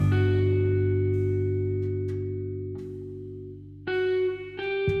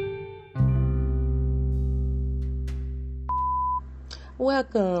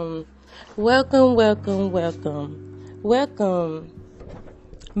Welcome, welcome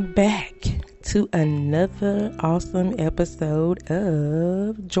back to another awesome episode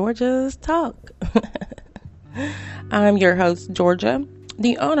of Georgia's Talk. I'm your host, Georgia,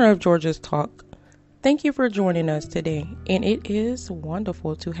 the owner of Georgia's Talk. Thank you for joining us today, and it is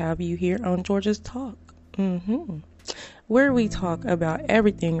wonderful to have you here on Georgia's Talk, where we talk about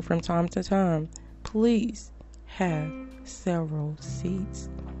everything from time to time. Please have several seats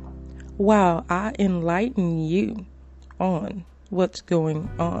while I enlighten you on what's going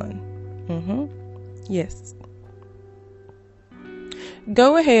on. Yes.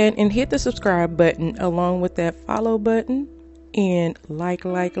 Go ahead and hit the subscribe button along with that follow button and like,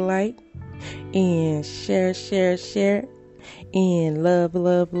 and share, and love.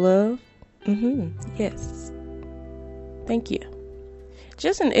 Yes. Thank you.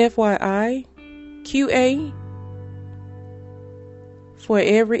 Just an FYI, QA for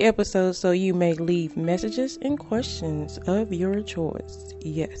every episode, so you may leave messages and questions of your choice.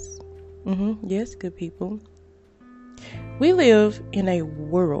 Yes. Yes, good people. We live in a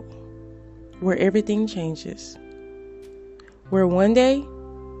world where everything changes. Where one day,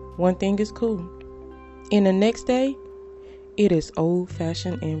 one thing is cool, and the next day, it is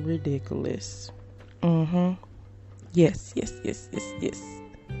old-fashioned and ridiculous. Yes.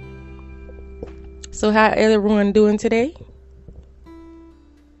 So how everyone doing today?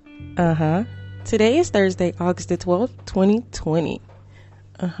 Today is Thursday, August the 12th, 2020.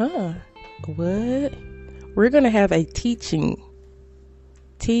 What? We're going to have a teaching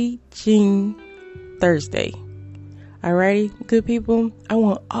Thursday. Alrighty, good people? I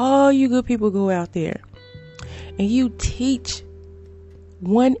want all you good people to go out there and you teach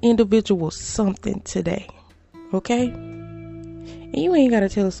one individual something today. Okay? And you ain't got to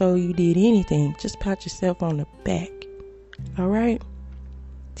tell us all you did anything. Just pat yourself on the back. Alright?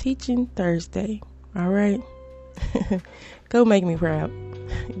 Teaching Thursday. Alright? Go make me proud.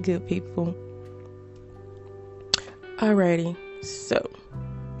 Good people. Alrighty. So,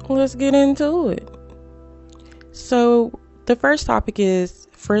 let's get into it. So, the first topic is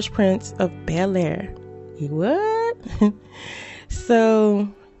Fresh Prince of Bel-Air. What? So,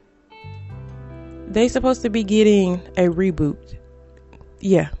 they supposed to be getting a reboot.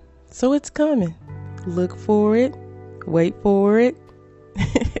 Yeah. So, it's coming. Look for it. Wait for it.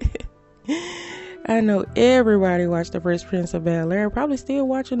 I know everybody watched the Fresh Prince of Bel-Air, probably still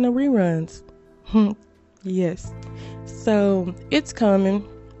watching the reruns. Yes. So it's coming.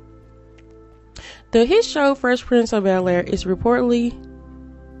 The hit show Fresh Prince of Bel-Air is reportedly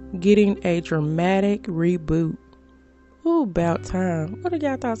getting a dramatic reboot. Ooh, about time. What are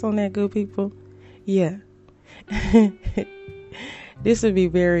y'all thoughts on that, good people? Yeah. This would be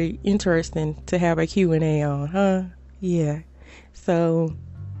very interesting to have a Q&A on, huh? Yeah. So,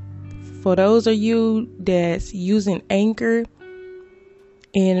 for those of you that's using Anchor,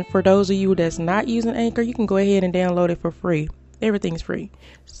 and for those of you that's not using Anchor, you can go ahead and download it for free. Everything's free.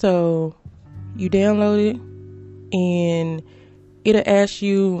 So, you download it, and it'll ask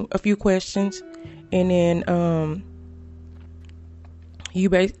you a few questions, and then you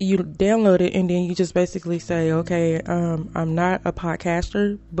download it, and then you just basically say, okay, I'm not a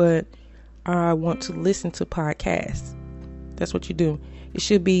podcaster, but I want to listen to podcasts. That's what you do. It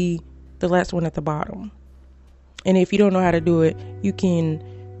should be the last one at the bottom. And if you don't know how to do it, you can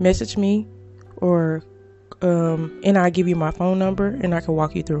message me or and I'll give you my phone number and I can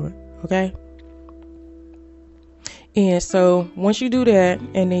walk you through it. Okay? And so once you do that,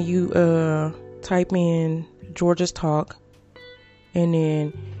 and then you type in Georgia's Talk, and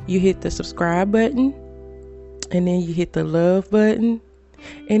then you hit the subscribe button, and then you hit the love button,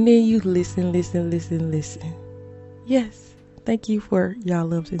 and then you listen. Yes. Thank you for y'all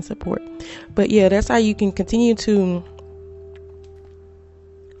loves and support. But yeah, that's how you can continue to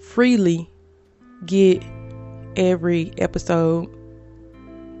freely get every episode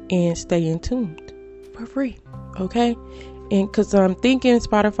and stay in tuned for free. Okay? And because I'm thinking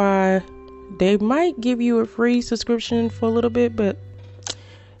Spotify, they might give you a free subscription for a little bit, but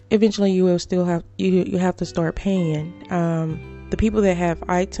eventually you will still have you have to start paying. The people that have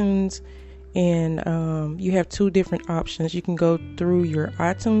iTunes, and you have two different options. You can go through your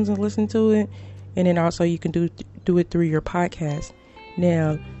iTunes and listen to it, and then also you can do it through your podcast.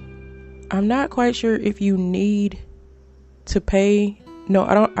 Now, I'm not quite sure if you need to pay. No,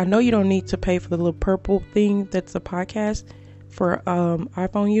 I know you don't need to pay for the little purple thing that's a podcast for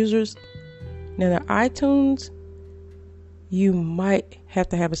iPhone users. Now, the iTunes, you might have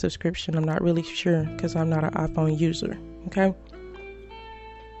to have a subscription. I'm not really sure because I'm not an iPhone user. Okay.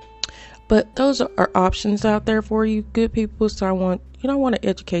 But those are options out there for you, good people. So I want to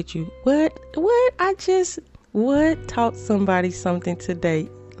educate you. What taught somebody something today?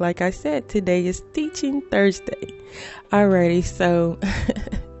 Like I said, today is Teaching Thursday. Alrighty, so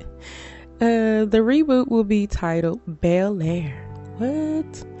the reboot will be titled Bel-Air.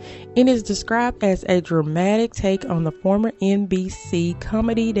 What? It is described as a dramatic take on the former NBC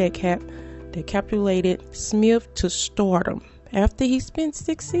comedy that catapulted Smith to stardom after he spent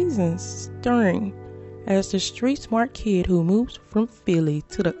 6 seasons starring as the street-smart kid who moves from Philly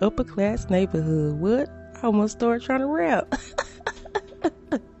to the upper-class neighborhood. What? I almost started trying to rap.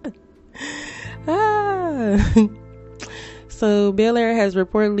 So Bel-Air has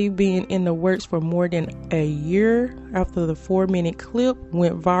reportedly been in the works for more than a year after the 4-minute clip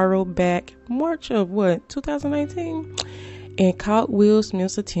went viral back March of 2019 and caught Will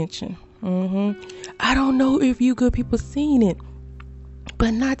Smith's attention. I don't know if you good people seen it, but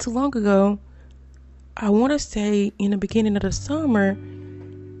not too long ago, I want to say in the beginning of the summer,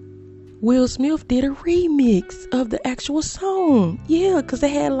 Will Smith did a remix of the actual song. Yeah, because they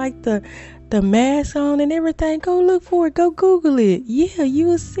had like the mask on and everything. Go look for it. Go Google it. Yeah, you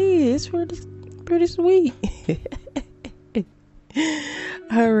will see it. It's pretty sweet.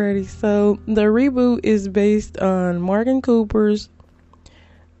 Alrighty, so the reboot is based on Morgan Cooper's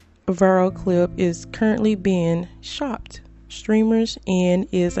viral clip is currently being shopped streamers and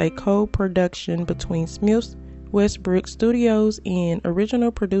is a co-production between Smith's Westbrook Studios and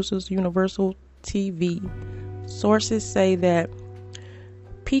original producers Universal TV. Sources say that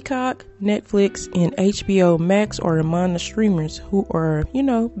Peacock, Netflix, and HBO Max are among the streamers who are,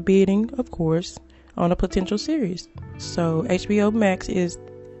 bidding, of course, on a potential series. So HBO Max is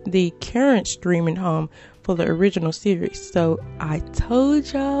the current streaming home for the original series. So I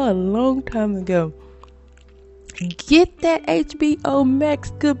told y'all a long time ago, get that HBO Max,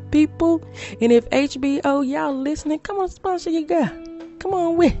 good people. And if HBO, y'all listening, come on, sponsor your girl. Come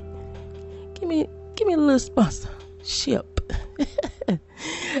on with. Give me a little sponsorship.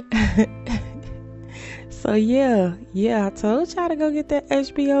 So yeah, I told y'all to go get that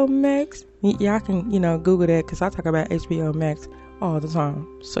HBO Max. Y'all can, Google that because I talk about HBO Max all the time.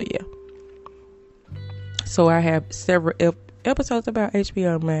 So yeah. So I have several episodes about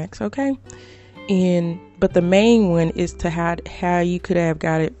HBO Max, okay? But the main one is to how you could have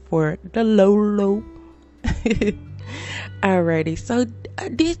got it for the low. Alrighty, so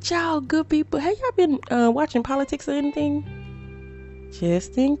did y'all good people, have y'all been watching politics or anything?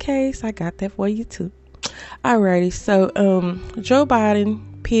 Just in case, I got that for you too. Alrighty, so Joe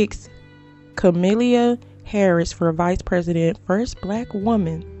Biden picks Kamala Harris for vice president, first black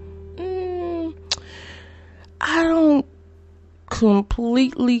woman. I don't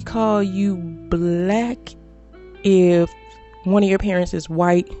completely call you black if one of your parents is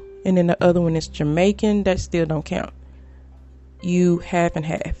white and then the other one is Jamaican. That still don't count. You half and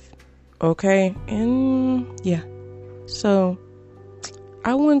half, okay? And yeah, so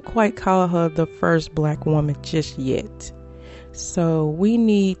I wouldn't quite call her the first black woman just yet. So we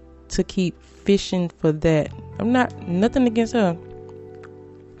need to keep fishing for that. I'm nothing against her,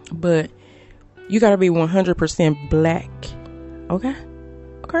 but you gotta be 100% black. Okay.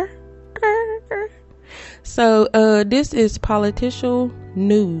 So this is political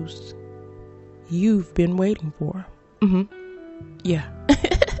news you've been waiting for. Yeah.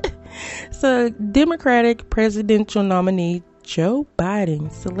 So Democratic presidential nominee Joe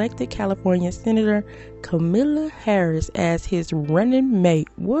Biden selected California Senator Kamala Harris as his running mate.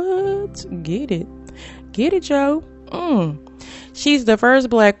 What? Get it, Joe. She's the first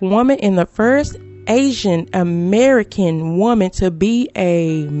black woman and the first Asian American woman to be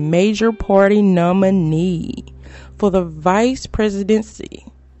a major party nominee for the vice presidency.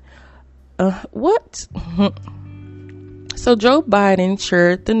 What? So Joe Biden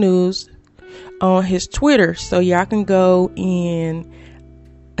shared the news on his Twitter, so y'all can go and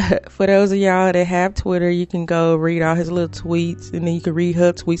for those of y'all that have Twitter, you can go read all his little tweets, and then you can read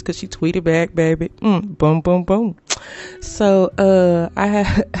her tweets because she tweeted back, baby. Boom, boom, boom. So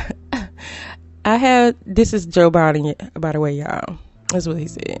I have this is Joe Biden, by the way, y'all. That's what he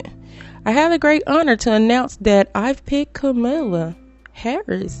said. I have the great honor to announce that I've picked Kamala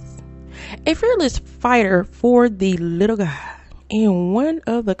Harris, a fearless fighter for the little guy and one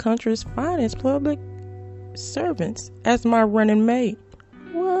of the country's finest public servants, as my running mate.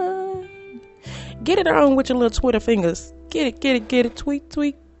 What? Get it on with your little Twitter fingers. Get it,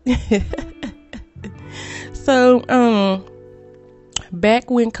 tweet. So, back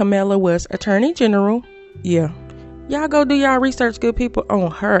when Kamala was Attorney General, yeah, y'all go do y'all research, good people,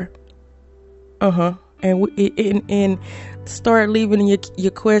 on her. and start leaving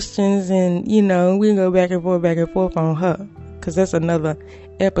your questions, and we can go back and forth on her, because that's another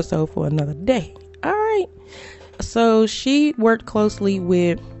episode for another day. All right. So she worked closely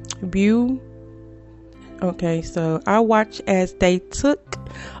with Bew. Okay, so I watched as they took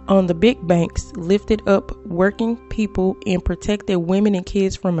on the big banks, lifted up working people, and protected women and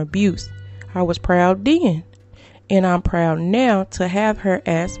kids from abuse. I was proud then, and I'm proud now to have her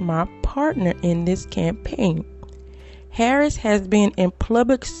as my partner in this campaign. Harris has been in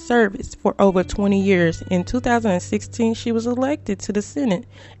public service for over 20 years. In 2016, she was elected to the Senate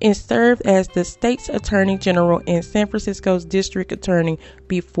and served as the state's attorney general and San Francisco's district attorney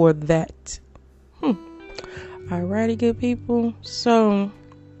before that. Alrighty, good people. So,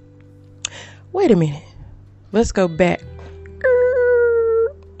 wait a minute. Let's go back.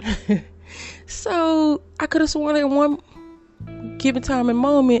 So, I could have sworn at one given time and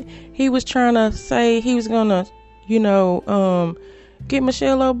moment, he was trying to say he was gonna, get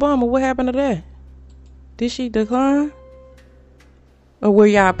Michelle Obama. What happened to that? Did she decline? Or were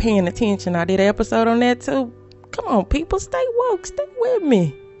y'all paying attention? I did an episode on that too. Come on, people, stay woke. Stay with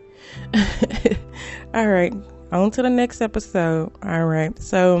me. All right, on to the next episode. All right,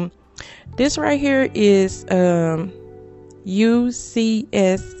 so this right here is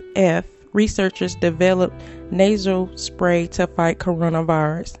UCSF researchers developed nasal spray to fight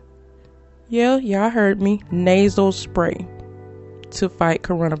coronavirus. Yeah, y'all heard me. Nasal spray to fight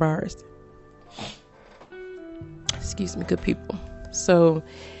coronavirus. Excuse me, good people. So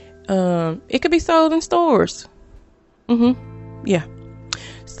it could be sold in stores. Yeah.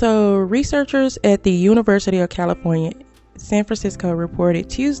 So researchers at the University of California, San Francisco reported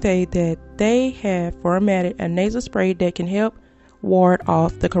Tuesday that they have formatted a nasal spray that can help ward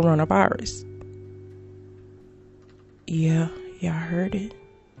off the coronavirus. Yeah, y'all heard it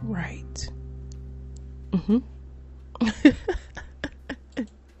right.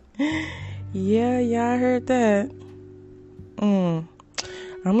 Yeah, y'all heard that. I'm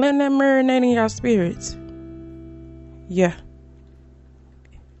letting that marinate in y'all spirits. Yeah.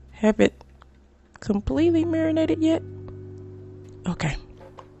 Have it completely marinated yet?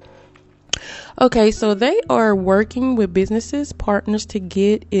 Okay, so they are working with businesses, partners to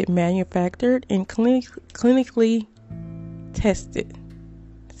get it manufactured and clinically tested.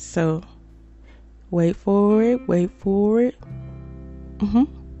 So, wait for it.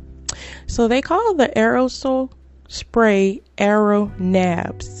 So they call the aerosol spray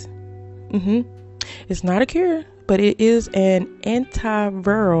aeronabs. It's not a cure, but it is an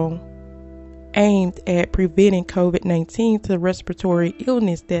antiviral aimed at preventing COVID-19, the respiratory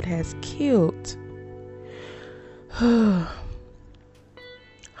illness that has killed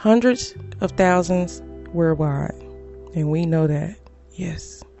hundreds of thousands worldwide. And we know that.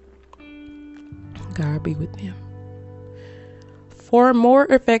 Yes. God be with them. For more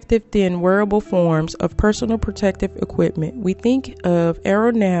effective than wearable forms of personal protective equipment, we think of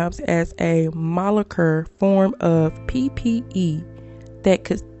aeronabs as a molecular form of PPE that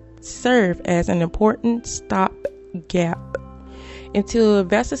could serve as an important stopgap until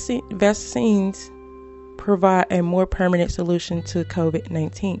vaccines provide a more permanent solution to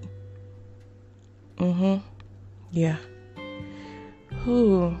COVID-19. Yeah.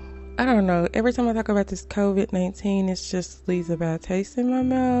 I don't know. Every time I talk about this COVID-19, it just leaves a bad taste in my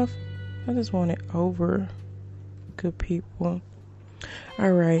mouth. I just want it over, good people.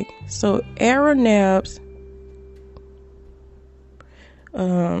 All right. So aeronabs,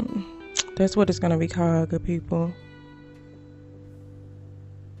 that's what it's going to be called, good people.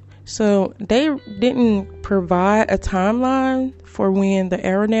 So they didn't provide a timeline for when the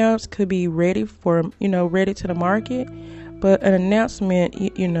aeronabs could be ready for, ready to the market. But an announcement,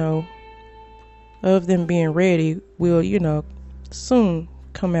 of them being ready will, soon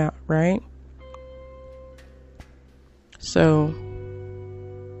come out, right? So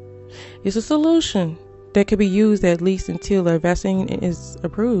it's a solution that could be used at least until a vaccine is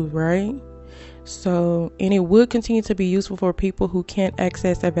approved, right? So, and it would continue to be useful for people who can't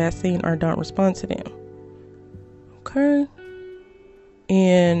access a vaccine or don't respond to them. Okay.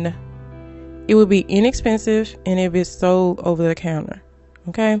 And it would be inexpensive, and if it's sold over the counter.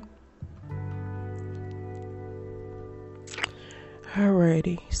 Okay.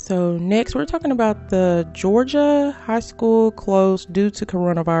 Alrighty. So next we're talking about the Georgia high school closed due to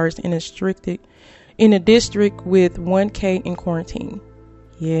coronavirus in a district with 1K in quarantine.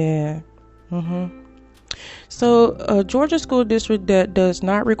 Yeah. So a Georgia school district that does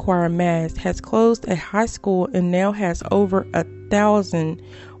not require masks has closed a high school and now has over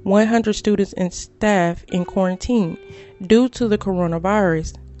 1,100 students and staff in quarantine due to the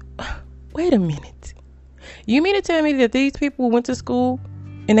coronavirus. Wait a minute. You mean to tell me that these people went to school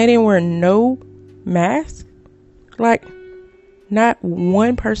and they didn't wear no mask? Like, not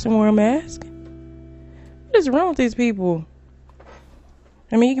one person wore a mask? What is wrong with these people?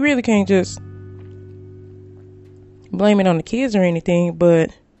 I mean, you really can't just blame it on the kids or anything, but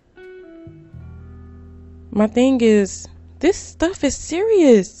my thing is, this stuff is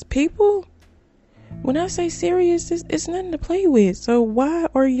serious, people. When I say serious, it's nothing to play with. So why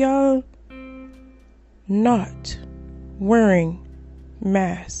are y'all not wearing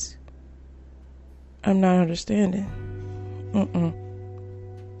masks? I'm not understanding.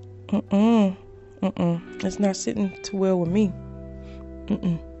 It's not sitting too well with me.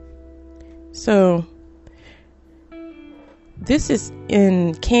 So this is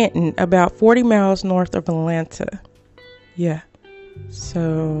in Canton, about 40 miles north of Atlanta. Yeah.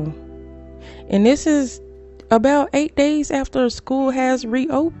 So, and this is about 8 days after school has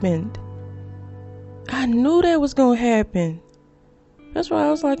reopened. I knew that was going to happen. That's why I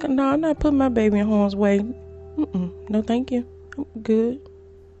was like, no, I'm not putting my baby in harm's way. No, thank you. I'm good.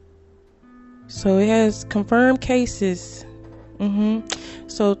 So it has confirmed cases.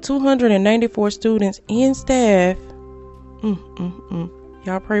 So 294 students and staff.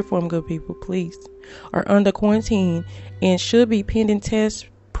 Y'all pray for them, good people, please. Are under quarantine and should be pending tests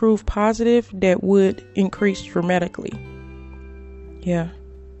proof positive that would increase dramatically. Yeah.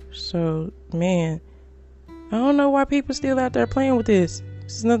 So, man, I don't know why people still out there playing with this.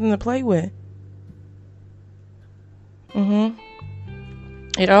 There's nothing to play with.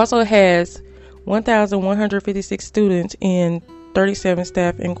 It also has 1,156 students and 37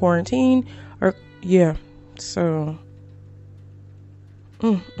 staff in quarantine. Yeah. So,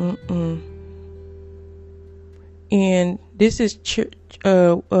 and this is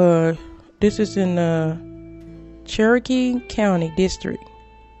in Cherokee County District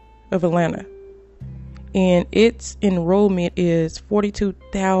of Atlanta, and its enrollment is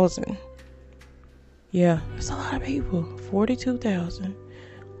 42,000. Yeah, that's a lot of people. 42,000,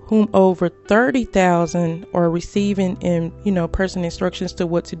 whom over 30,000 are receiving personal instructions to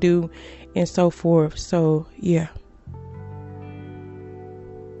what to do and so forth. So yeah.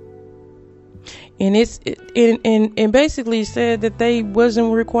 And and basically said that they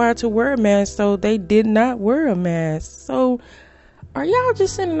wasn't required to wear a mask, so they did not wear a mask. So are y'all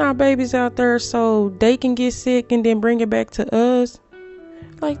just sending our babies out there so they can get sick and then bring it back to us?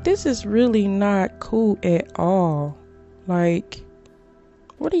 Like, this is really not cool at all. Like,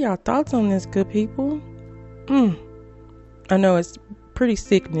 what are y'all thoughts on this, good people? I know it's pretty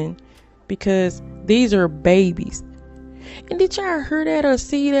sickening because these are babies. And did y'all hear that or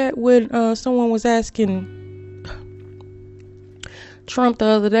see that when someone was asking Trump the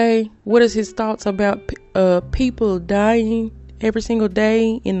other day, what is his thoughts about people dying every single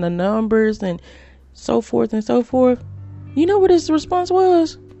day in the numbers and so forth and so forth? You know what his response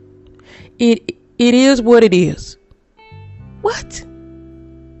was? It is what it is. What?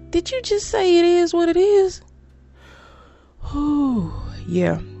 Did you just say it is what it is? Ooh,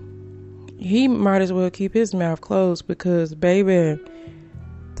 yeah. He might as well keep his mouth closed because, baby,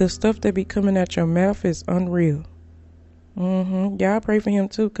 the stuff that be coming out your mouth is unreal. Y'all pray for him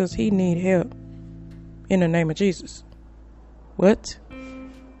too, because he need help. In the name of Jesus. What?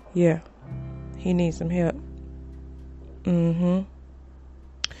 Yeah. He needs some help.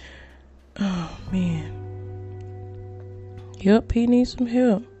 Oh, man. Yep, he needs some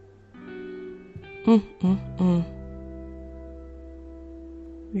help.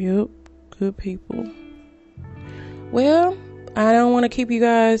 Yep. Good people. Well, I don't want to keep you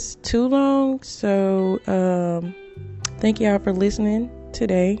guys too long, so thank y'all for listening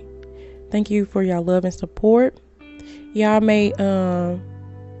today. Thank you for y'all love and support. Y'all may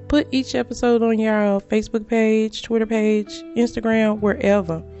put each episode on y'all Facebook page, Twitter page, Instagram,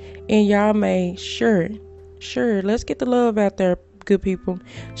 wherever, and y'all may sure, let's get the love out there, good people.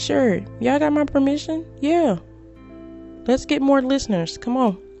 Sure, y'all got my permission? Yeah, let's get more listeners. Come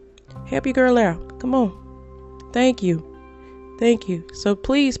on. Help your girl out. Come on. Thank you. So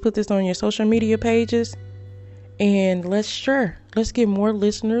please put this on your social media pages and let's get more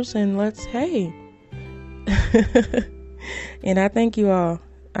listeners and hey. And I thank you all.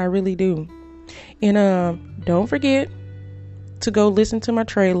 I really do. And don't forget to go listen to my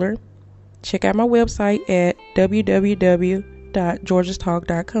trailer. Check out my website at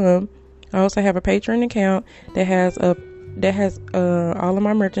www.georgestalk.com. I also have a Patreon account that has all of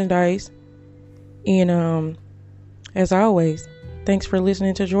my merchandise. And as always, thanks for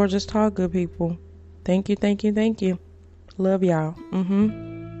listening to George's Talk, good people. Thank you. Love y'all.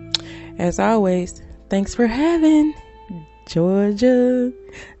 As always, thanks for having Georgia,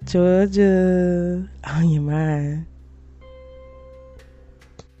 Georgia, on your mind.